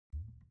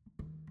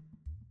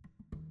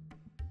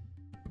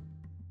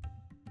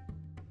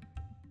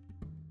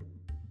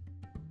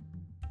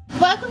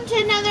welcome to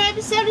another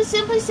episode of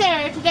Simply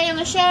Sara. Today on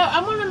the show,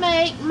 I'm going to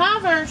make my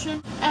version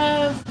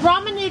of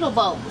ramen noodle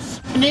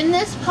bowls. And in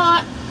this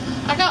pot,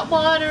 I got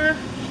water,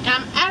 and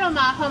I'm out of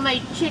my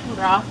homemade chicken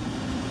broth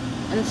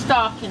and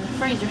stock in the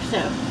freezer.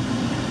 So,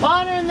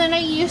 water, and then I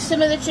used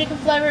some of the chicken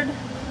flavored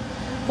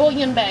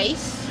bouillon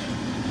base.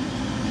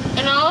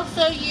 And I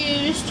also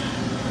used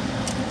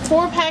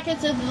 4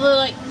 packets of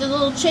the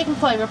little chicken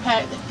flavor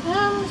pack that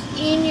comes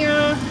in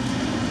your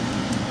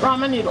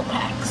ramen noodle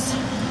packs.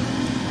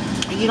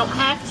 You don't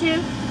have to.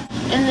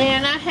 And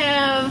then I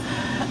have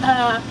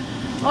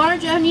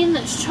large onion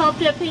that's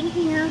chopped up in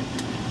here,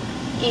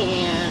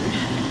 and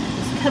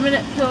it's coming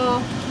up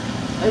to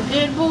a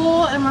good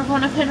boil, and we're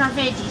going to put in our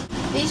veggies.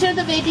 These are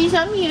the veggies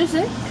I'm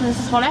using because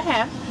this is what I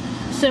have.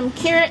 Some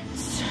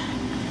carrots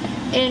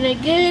and a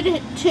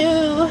good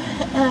 2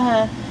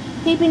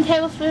 heaping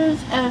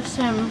tablespoons of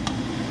some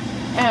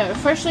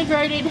freshly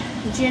grated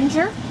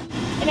ginger.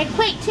 And a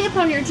quick tip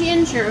on your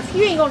ginger: if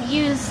you ain't going to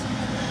use,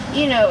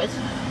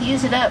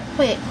 use it up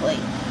quickly,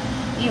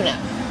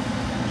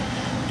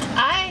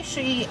 I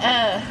actually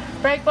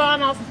break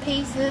bond off in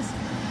pieces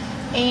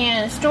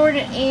and stored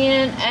it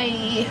in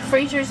a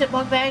freezer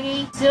Ziploc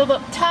baggie, sealed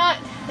up tight,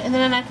 and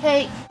then I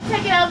take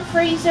it out of the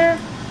freezer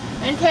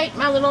and take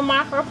my little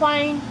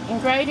microplane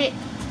and grate it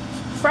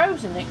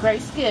frozen. It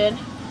grates good.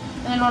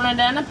 And then when I'm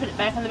done, I put it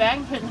back in the bag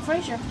and put it in the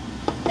freezer.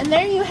 And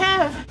there you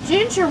have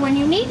ginger when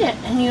you need it,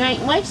 and you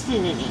ain't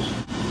wasting any.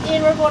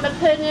 Then we're going to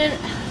put in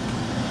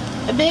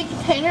a big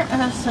container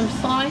of some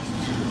sliced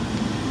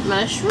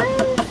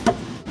mushrooms.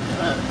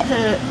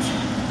 Put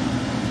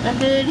a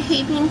good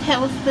heaping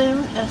tablespoon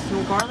of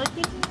some garlic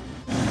in here.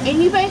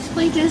 And you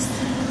basically just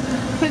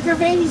cook your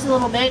veggies a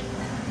little bit.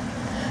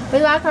 We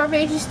like our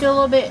veggies still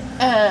a little bit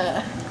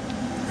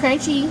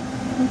crunchy,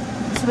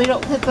 so we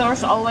don't cook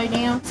ours all the way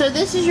down. So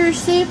this is your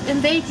soup and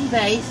veggie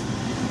base.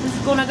 This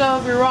is going to go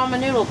over your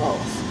ramen noodle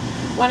bowls.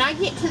 When I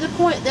get to the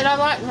point that I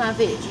like my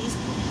veggies,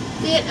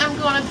 then I'm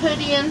going to put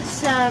in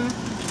some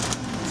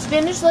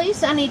spinach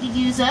leaves I need to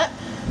use up,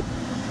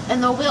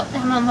 and they'll wilt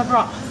down on the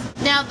broth.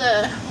 Now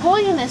the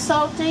bouillon is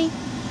salty,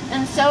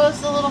 and so is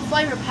the little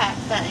flavor pack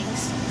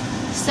things.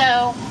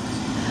 So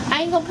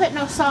I ain't going to put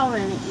no salt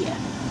in it yet.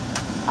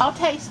 I'll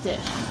taste it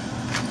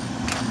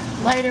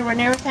later when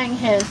everything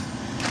has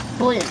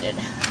blended.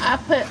 I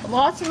put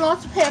lots and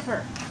lots of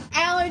pepper.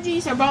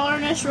 Allergies are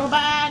bothering us real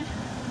bad,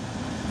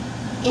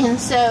 and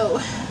so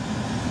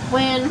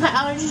when my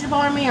allergies are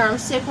bothering me or I'm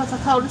sick with the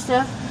cold and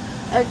stuff,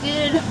 a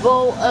good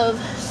bowl of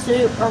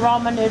soup or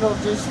ramen noodle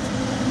just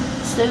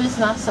soothes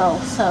my soul.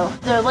 So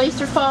the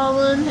leaves are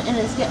falling, and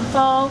it's getting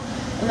fall,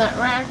 and that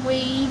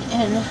ragweed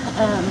and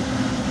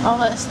all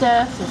that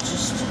stuff is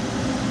just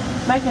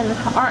making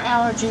our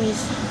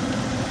allergies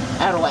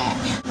out of whack.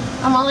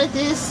 I'm gonna let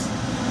this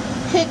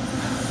cook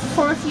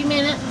for a few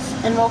minutes,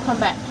 and we'll come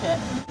back to it.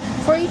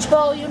 For each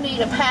bowl, you'll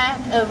need a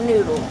pack of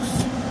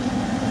noodles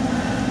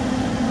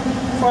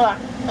for like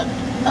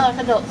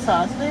adult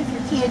size. But if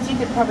you're kids, you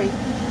could probably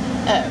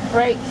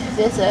break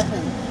this up,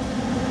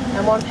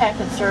 and 1 pack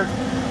would serve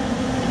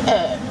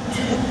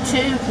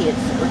 2 kids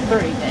or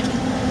 3 maybe.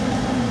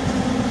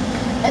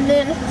 And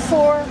then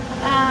for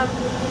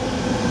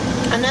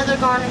another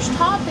garnish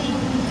topping,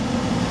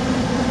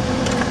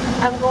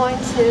 I'm going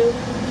to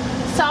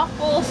soft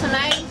boil some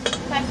eggs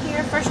back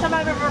here. First time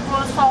I've ever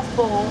boiled a soft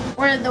boil,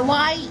 where the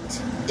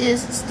white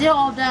is still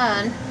all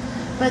done,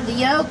 but the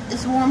yolk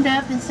is warmed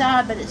up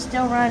inside, but it's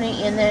still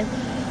running, and then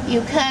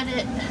you cut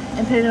it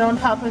and put it on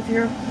top of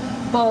your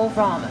bowl of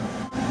ramen.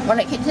 When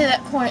I get to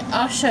that point,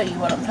 I'll show you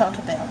what I'm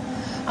talking about.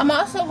 I'm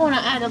also going to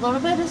add a little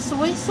bit of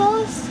soy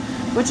sauce,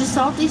 which is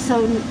salty,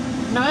 so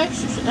no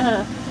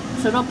extra,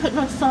 so don't put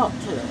no salt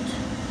to it.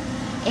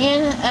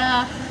 And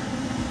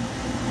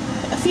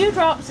a few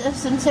drops of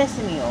some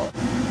sesame oil.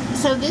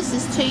 So this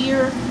is to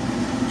your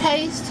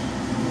taste,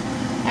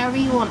 however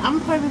you want. I'm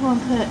probably going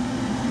to put a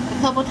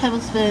couple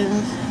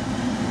tablespoons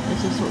of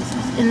some soy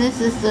sauce. And this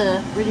is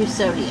the reduced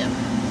sodium.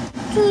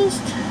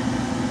 Just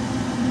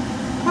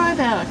probably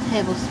about a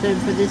tablespoon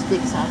for this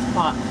big size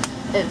pot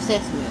of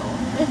sesame oil.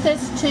 If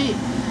that's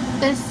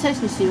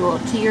sesame seed oil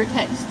to your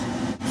taste.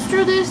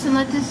 Stir this and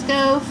let this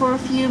go for a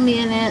few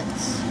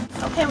minutes.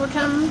 Okay, we're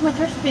coming with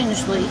our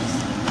spinach leaves.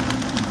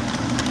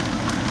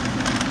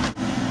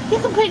 You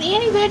can put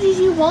any veggies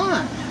you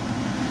want.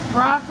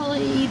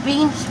 Broccoli,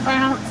 bean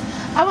sprouts.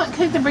 I wouldn't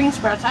cook the bean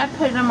sprouts. I'd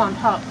put them on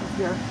top of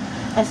your,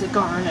 as a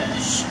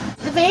garnish.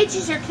 The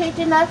veggies are cooked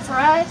enough for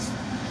us,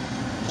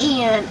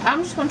 and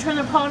I'm just going to turn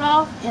the pot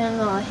off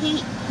and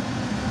heat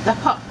the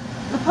pot.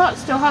 The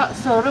pot's still hot,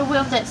 so it'll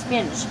wilt that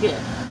spinach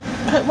good.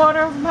 Put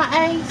water over my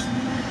eggs.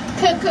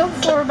 Cook them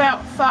for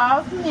about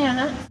 5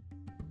 minutes.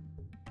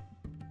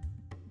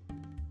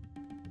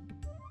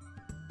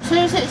 As soon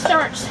as it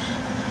starts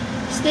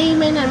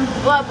steaming and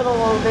blubbing a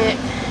little bit,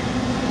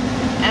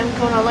 I'm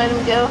going to let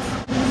them go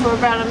for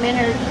about a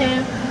minute or 2,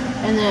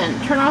 and then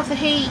turn off the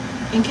heat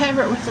and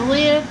cover it with the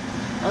lid.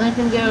 I'll let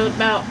them go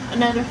about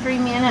another 3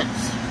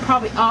 minutes,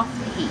 probably off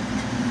the heat.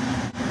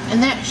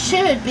 And that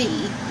should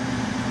be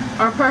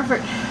our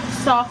perfect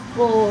soft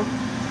bowl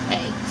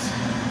eggs.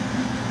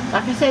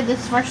 Like I said, this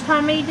is the first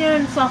time me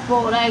doing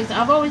soft-boiled eggs.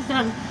 I've always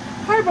done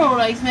hard-boiled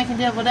eggs, making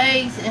deviled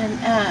eggs and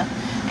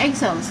egg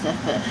salad and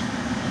stuff, but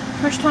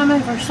first time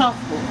ever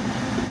soft-boiled.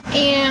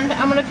 And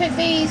I'm going to cook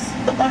these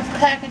like the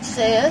package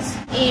says,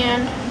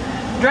 and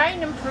drain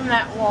them from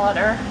that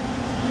water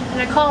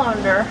in a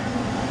colander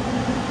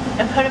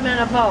and put them in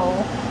a bowl,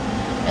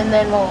 and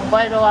then we'll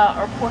ladle out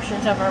our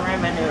portions of our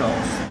ramen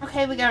noodles.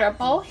 Okay, we got our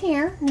bowl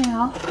here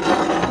now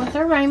with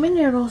our ramen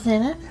noodles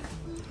in it.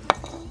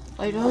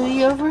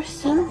 Ladle over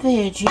some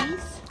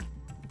veggies.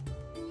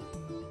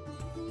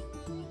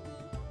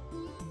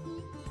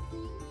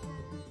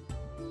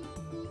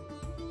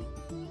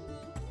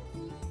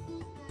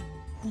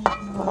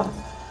 And we'll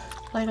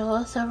ladle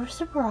us over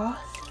some broth.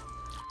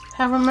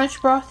 However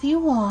much broth you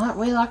want.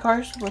 We like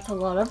ours with a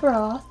lot of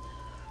broth.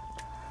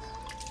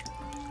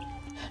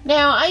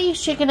 Now, I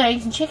use chicken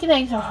eggs, and chicken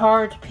eggs are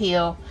hard to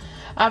peel.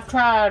 I've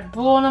tried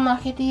boiling them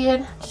like I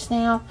did just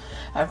now.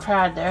 I've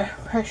tried the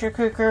pressure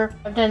cooker.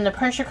 I've done the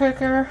pressure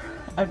cooker.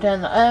 I've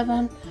done the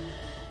oven.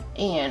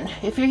 And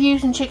if you're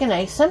using chicken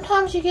eggs,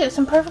 sometimes you get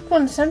some perfect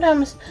ones.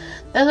 Sometimes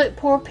they look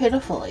poor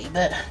pitifully.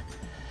 But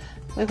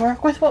we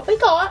work with what we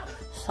got.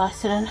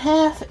 Slice it in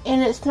half.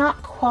 And it's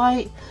not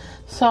quite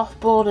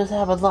soft-boiled as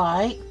I would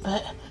like.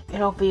 But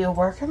it'll be a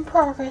work in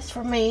progress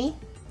for me.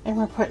 And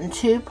we're putting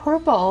 2 per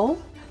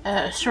bowl.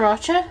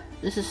 Sriracha.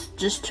 This is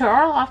just to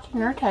our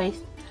liking, our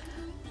taste.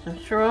 Some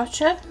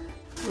sriracha.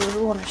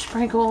 We want to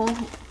sprinkle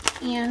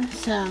in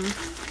some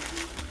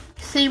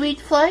seaweed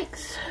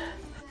flakes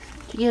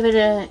to give it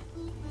a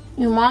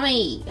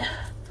umami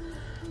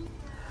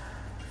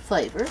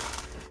flavor.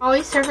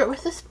 Always serve it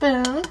with a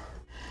spoon.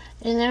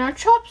 And then our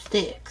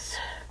chopsticks.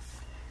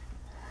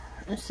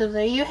 And so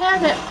there you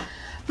have it.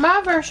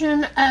 My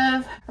version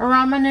of a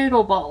ramen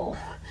noodle bowl.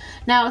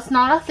 Now it's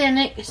not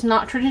authentic. It's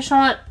not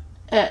traditional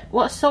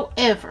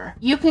whatsoever.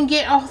 You can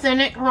get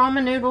authentic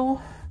ramen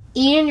noodle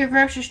in your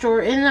grocery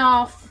store in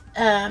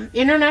the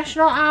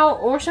international aisle,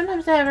 or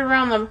sometimes they have it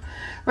around the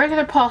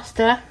regular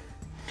pasta.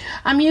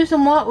 I'm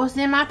using what was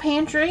in my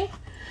pantry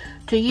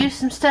to use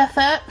some stuff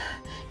up.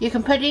 You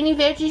can put any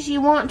veggies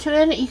you want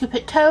to in it. You can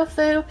put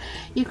tofu.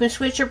 You can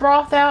switch your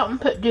broth out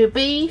and do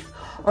beef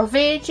or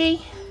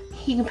veggie.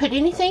 You can put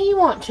anything you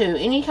want to.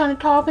 Any kind of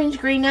toppings,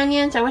 green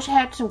onions. I wish I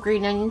had some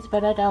green onions,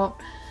 but I don't.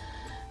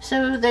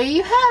 So there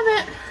you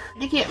have it.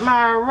 To get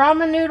my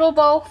ramen noodle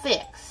bowl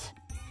fixed.